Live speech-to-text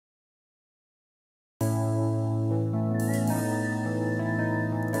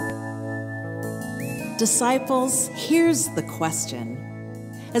Disciples, here's the question.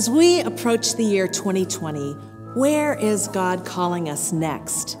 As we approach the year 2020, where is God calling us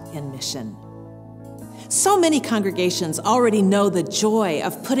next in mission? So many congregations already know the joy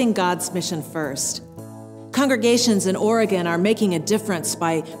of putting God's mission first. Congregations in Oregon are making a difference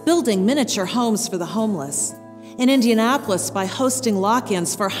by building miniature homes for the homeless. In Indianapolis, by hosting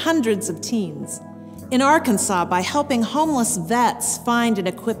lock-ins for hundreds of teens. In Arkansas, by helping homeless vets find and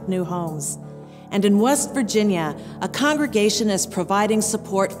equip new homes. And in West Virginia, a congregation is providing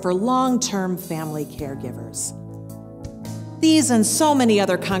support for long-term family caregivers. These and so many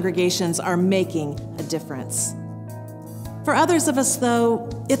other congregations are making a difference. For others of us, though,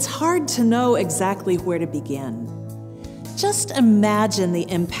 it's hard to know exactly where to begin. Just imagine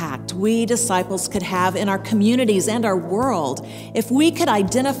the impact we disciples could have in our communities and our world if we could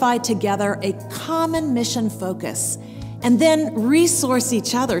identify together a common mission focus and then resource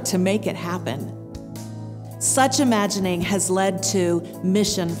each other to make it happen. Such imagining has led to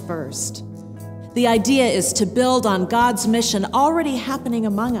Mission First. The idea is to build on God's mission already happening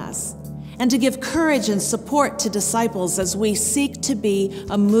among us and to give courage and support to disciples as we seek to be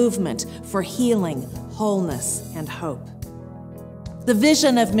a movement for healing, wholeness, and hope. The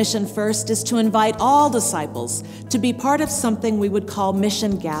vision of Mission First is to invite all disciples to be part of something we would call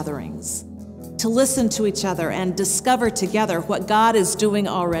mission gatherings, to listen to each other and discover together what God is doing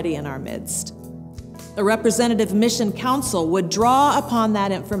already in our midst. A representative mission council would draw upon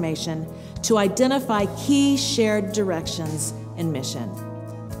that information to identify key shared directions in mission.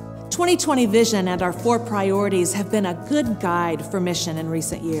 2020 Vision and our 4 priorities have been a good guide for mission in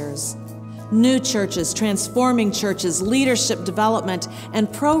recent years. New churches, transforming churches, leadership development,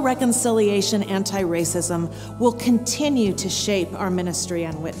 and pro-reconciliation anti-racism will continue to shape our ministry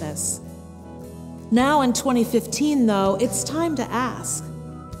and witness. Now in 2015, though, it's time to ask,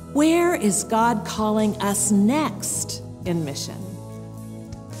 where is God calling us next in mission?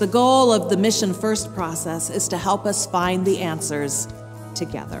 The goal of the Mission First process is to help us find the answers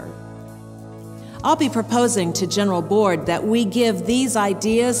together. I'll be proposing to General Board that we give these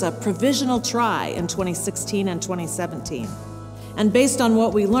ideas a provisional try in 2016 and 2017. And based on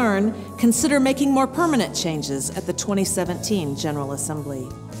what we learn, consider making more permanent changes at the 2017 General Assembly.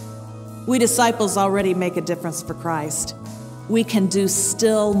 We disciples already make a difference for Christ. We can do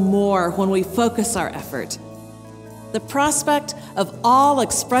still more when we focus our effort. The prospect of all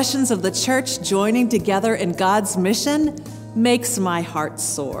expressions of the church joining together in God's mission makes my heart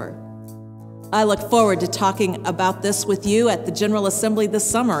soar. I look forward to talking about this with you at the General Assembly this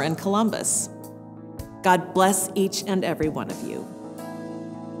summer in Columbus. God bless each and every one of you.